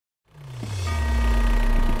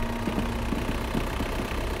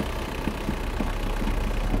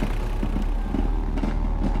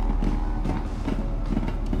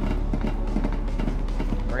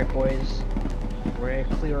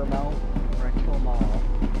air them out, or I kill them all.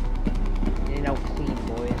 In and out clean,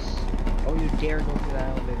 boys. Don't you dare go through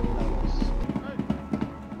that elevator without us.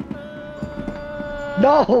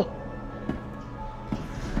 No!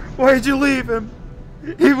 Why'd you leave him?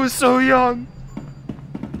 He was so young.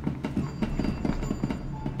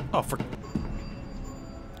 Oh, for...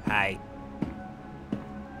 Hi.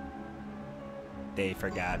 They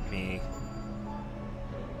forgot me.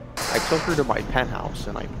 I took her to my penthouse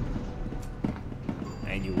and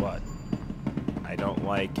And you what? I don't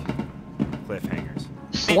like cliffhangers.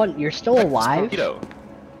 Slunt, you're still alive?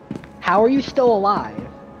 How are you still alive?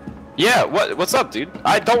 Yeah, what's up, dude?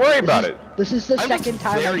 Don't worry about it. This is the second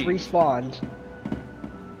time I've respawned.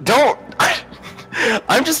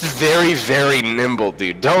 I'm just very, very nimble,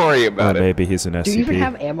 dude. Don't worry about it. Maybe he's an SCP. Do you even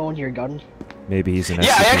have ammo in your gun? Maybe he's an SCP.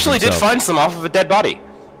 Yeah, I actually did find some off of a dead body.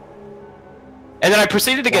 And then I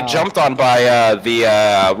proceeded to get jumped on by the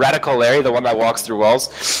radical Larry, the one that walks through walls.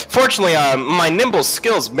 Fortunately, my nimble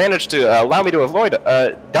skills managed to allow me to avoid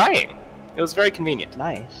dying. It was very convenient.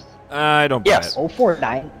 Nice. I don't buy it.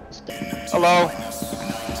 049. Hello?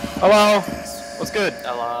 Hello? What's good?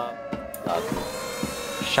 Hello.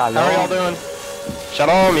 Shalom. How are y'all doing?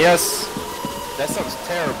 Shalom, yes. That sounds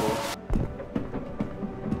terrible.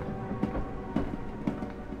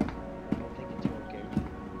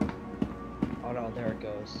 Oh no, there it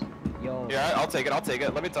goes. Yo. Yeah, I'll take it. I'll take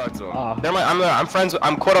it. Let me talk to him. I'm friends.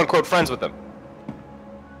 I'm quote unquote friends with them.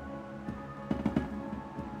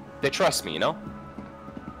 They trust me, you know.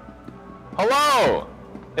 Hello.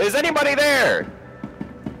 Is anybody there?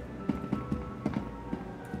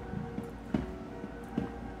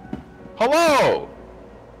 Hello.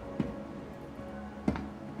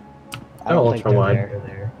 I don't think they're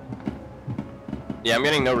there. Yeah, I'm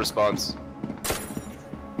getting no response.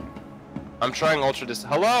 I'm trying ultra dis.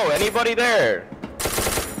 Hello, anybody there?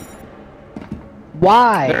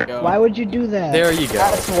 Why? Why would you do that? There you go.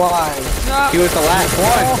 That's why. No. He was the last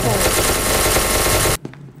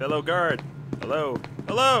one. Fellow guard. Hello.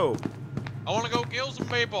 Hello. I want to go kill some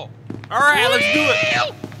people. All right, let's do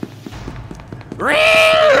it.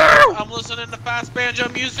 I'm listening to fast banjo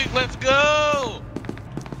music. Let's go.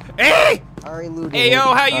 Hey. Alright, Hey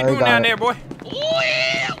yo, how you doing down there, boy?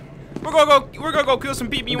 We're gonna go kill some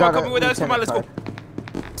people. You wanna come with us? Come on, let's go.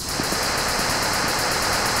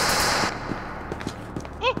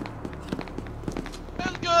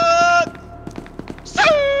 That's good.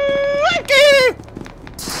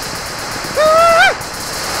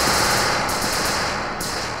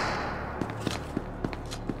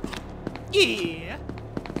 Yeah.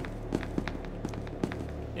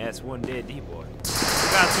 That's one dead D-boy. We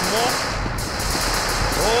got some more.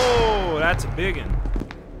 Oh, that's a big one.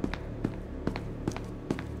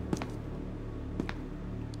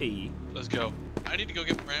 Hey. Let's go. I need to go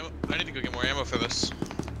get more ammo. I need to go get more ammo for this.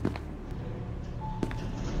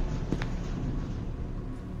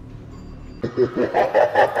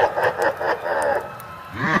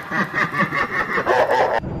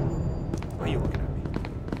 Why are you looking at me?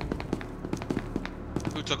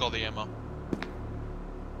 Who took all the ammo?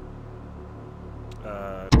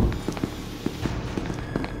 A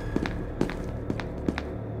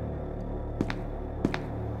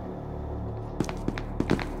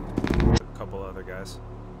couple other guys.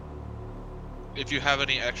 If you have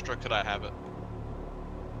any extra, could I have it?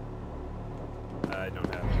 I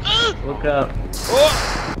don't have it. Look up.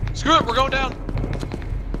 Oh! Screw it, we're going down.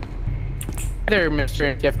 Hi there,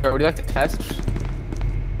 Mr. Gift Card. Would you like to test?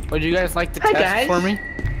 Would you guys like to test for me?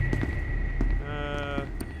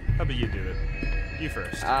 How about you do it? You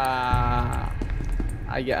first. I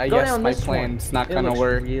guess my plan's not gonna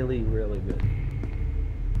work. Really, really good.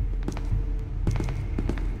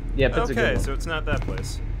 Yep, it's a good one. So it's not that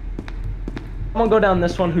place. I'm gonna go down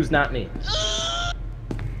this one who's not me.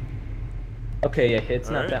 Okay, yeah,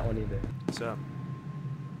 it's not that one either. So.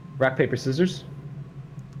 Rock, paper, scissors?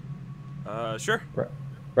 Sure.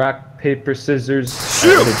 Rock, paper, scissors.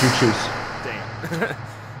 Shoot! What did you choose?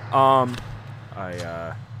 Damn.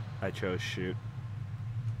 I chose shoot.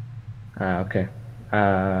 Okay.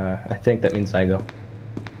 I think that means I go.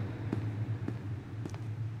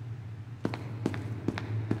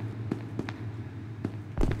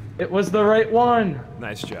 It was the right one!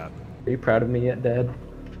 Nice job. Are you proud of me yet, Dad?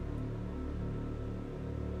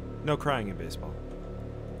 No crying in baseball.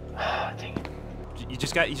 Dang it. You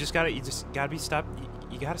just gotta be stop.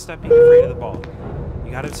 You gotta stop being afraid of the ball.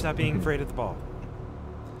 You gotta stop being afraid of the ball.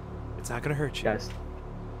 It's not gonna hurt you. Guys.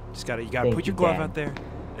 You gotta put your glove out there,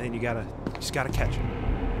 and then you just gotta catch it.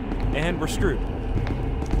 And we're screwed.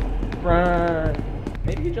 Run.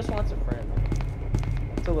 Maybe he just wants a friend.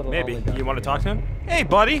 It's a little. Maybe. You want to talk to him? Hey,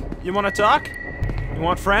 buddy. You want to talk? You You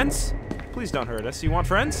want friends? Please don't hurt us. You want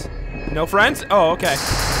friends? No friends? Oh, okay.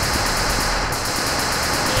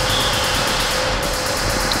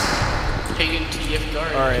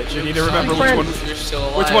 Alright, you need to remember which one.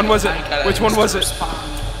 Which one was it? Which one was it?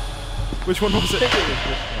 Which one was it?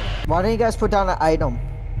 Why don't you guys put down an item?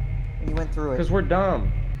 And you went through it. Because we're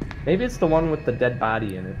dumb. Maybe it's the one with the dead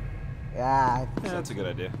body in it. Yeah. Yeah, that's a good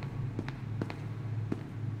idea.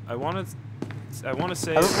 I want to say. I really want to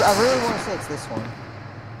say it's this one.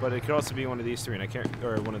 But it could also be one of these three, and I can't.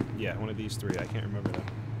 Or one of these three. I can't remember that.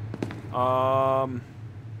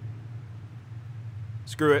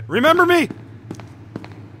 Screw it. Remember me.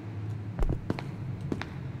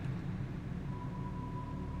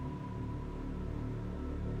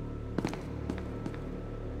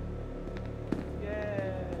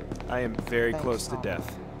 I am very close to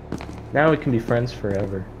death. Now we can be friends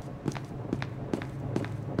forever.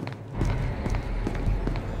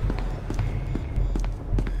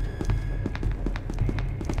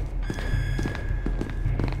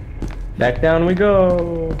 Back down we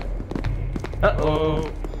go.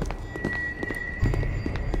 Uh-oh.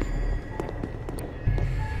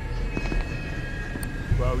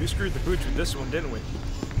 Well, we screwed the pooch with this one, didn't we?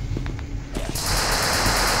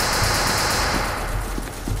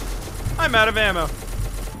 I'm out of ammo.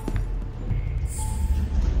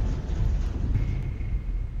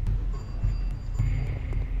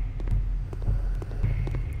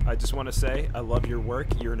 I just want to say, I love your work.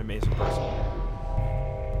 You're an amazing person.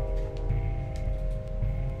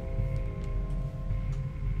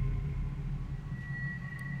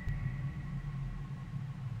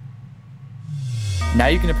 Now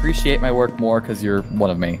you can appreciate my work more because you're one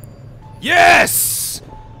of me. Yes!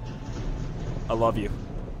 I love you.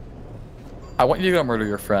 I want you to go murder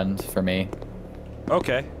your friend for me.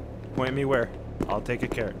 Okay. Point me where. I'll take a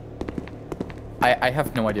carrot. I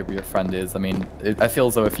have no idea where your friend is. I mean, I feel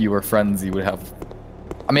as though if you were friends, you would have...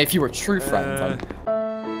 I mean, if you were true friends...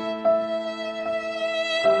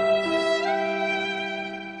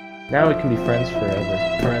 Now we can be friends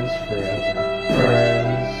forever. Friends forever.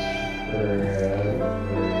 Friends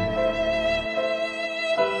forever.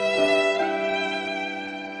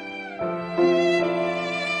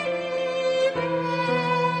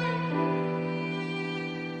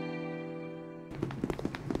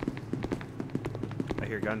 I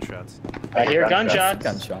hear gunshots. I hear gunshots.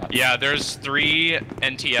 Gunshot. Yeah, there's 3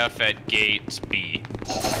 NTF at gate B.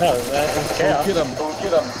 Oh, that's chaos. Get him. Go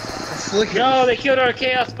get him. No, they killed our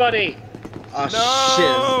chaos buddy. Oh No! shit!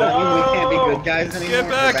 Does that mean we can't be good guys anymore? Get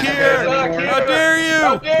back Or bad here! guys anymore? How dare you!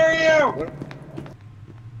 How dare you!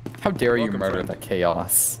 How dare you Welcome, murder friend. the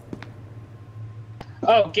chaos?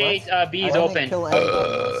 Oh, gate B is I didn't open. kill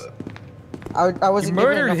anyone. I wasn't You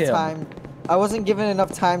given murdered enough him. time. I wasn't given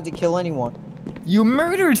enough time to kill anyone. You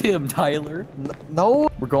murdered him, Tyler! No.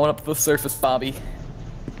 We're going up to the surface, Bobby.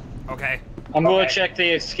 Okay. I'm going to check the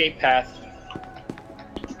escape path.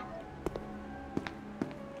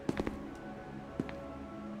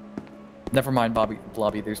 Never mind,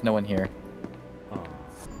 Blobby, there's no one here. Oh.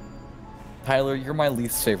 Tyler, you're my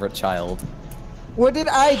least favorite child. What did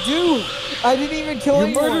I do? I didn't even kill You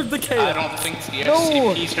anyone. murdered the chaos! I don't think the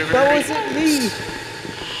No, SCPs are that very... wasn't me.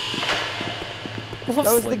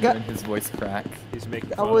 That was the guy- His voice crack. He's making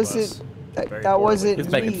fun That of wasn't. us. That, Very that poorly. wasn't He's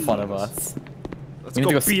me. making fun of us. Let's We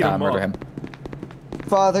need go to beat go him murder up. him.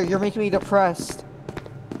 Father, you're making me depressed.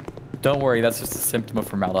 Don't worry, that's just a symptom of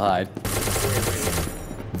formaldehyde.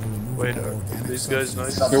 Wait, these guys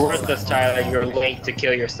nice? You're worthless, Tyler. You're late to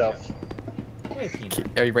kill yourself.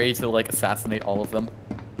 Are you ready to, like, assassinate all of them?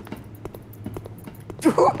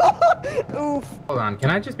 Oof. Hold on, can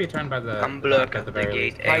I just be turned by the... I'm blocked at the very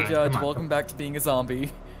least? Hi, Judge. Come on. Welcome back to being a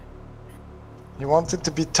zombie. You wanted to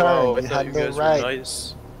be turned, you had no right.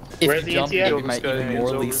 Nice. If Where's you the jump, ATM? you'd be my even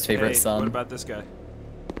more least favorite Hey, son. what about this guy?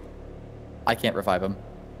 I can't revive him.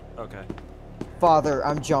 Okay. Father,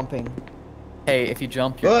 I'm jumping. Hey, if you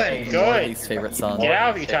jump, you're my even more least favorite son. Get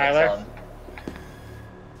out of here, Tyler.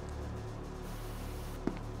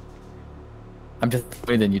 I'm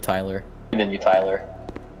disappointed in you, Tyler.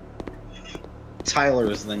 Tyler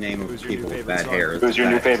is the name of Who's your new people with favorite bad son? hair. Who's your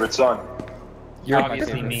new favorite son? You're my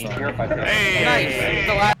Obviously favorite me. son.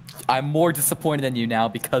 Hey! I'm more disappointed in you now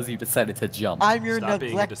because you decided to jump. I'm your Stop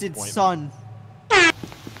being a neglected disappointment. son.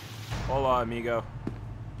 Hola, amigo.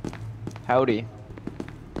 Howdy.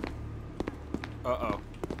 Uh-oh.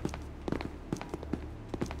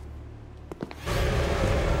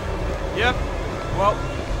 Yep. Well,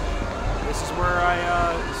 this is where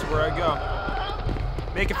I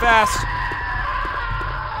go. Make it fast.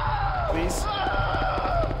 Please.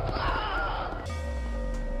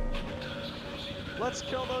 Let's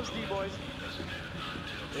kill those D-boys.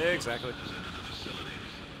 Exactly.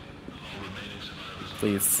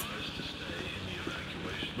 Please.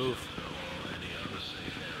 Move.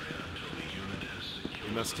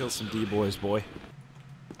 You must kill some D-boys, boy.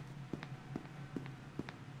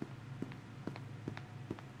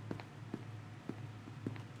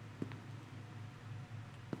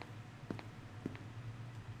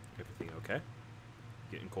 Everything okay?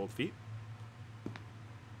 Getting cold feet?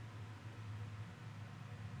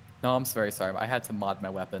 No, I'm very sorry. I had to mod my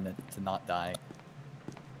weapon to not die.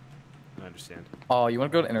 I understand. Oh, you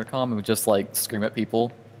want to go to intercom and just like scream at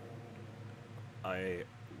people? I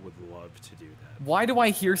would love to do that. Why do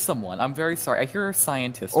I hear someone? I'm very sorry. I hear a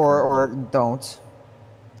scientist. Or don't.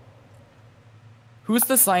 Who's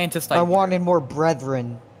the scientist? I wanted more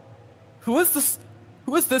brethren. Who is this?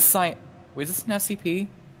 Who is this science? Wait, is this an SCP?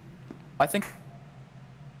 I think.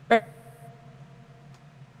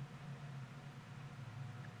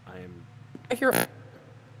 I hear.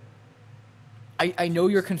 I know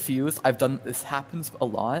you're confused. I've done this happens a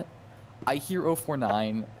lot. I hear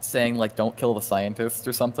 049 saying like don't kill the scientist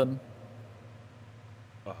or something.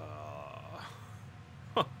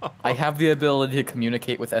 I have the ability to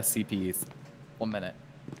communicate with SCPs. 1 minute.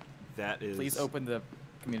 That is. Please open the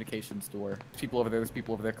communications door. There's people over there. There's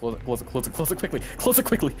people over there. Close it. Close it. Close it. Close it quickly. Close it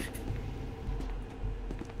quickly.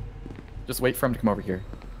 Just wait for him to come over here.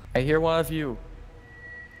 I hear one of you.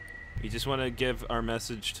 We just want to give our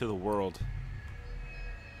message to the world.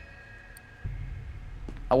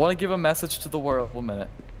 I want to give a message to the world. 1 minute.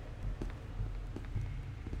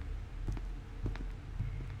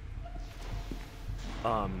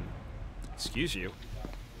 Excuse you.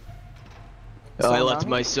 Oh, I left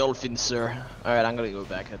myself in, sir. Alright, I'm gonna go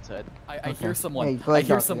back outside. I hear someone. Hey, go ahead, I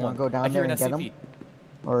hear doctor. someone. You wanna go down I hear there an and get SCP. him?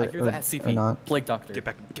 Or, I hear the SCP. Or not. Plague Doctor. Get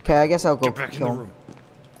back. Okay, I guess I'll go Get back in kill the him. room.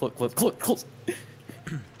 Close. Close. Close.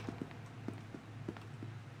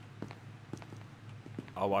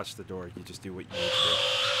 I'll watch the door. You just do what you need to do.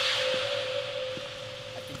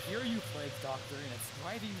 I can hear you, Plague Doctor, and it's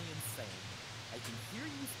driving me insane. I can hear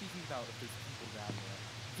you speaking about if there's people down there.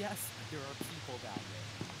 Yes, there are people down there.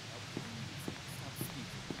 Now please, stop speaking.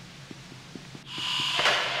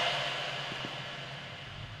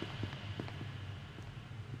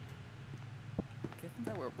 Okay, I think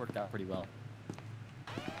that worked out pretty well.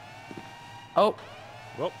 Oh.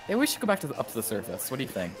 Well, maybe we should go back up to the surface. What do you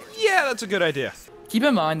think? Yeah, that's a good idea. Keep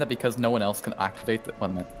in mind that because no one else can activate the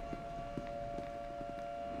 1 minute.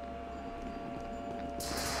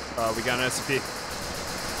 We got an SCP.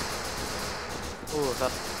 Oh,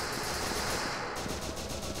 that's...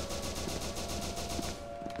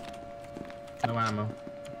 No ammo.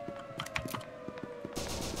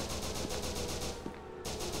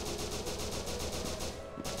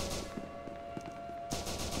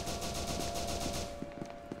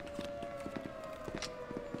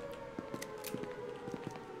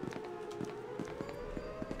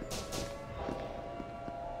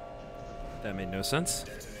 That made no sense.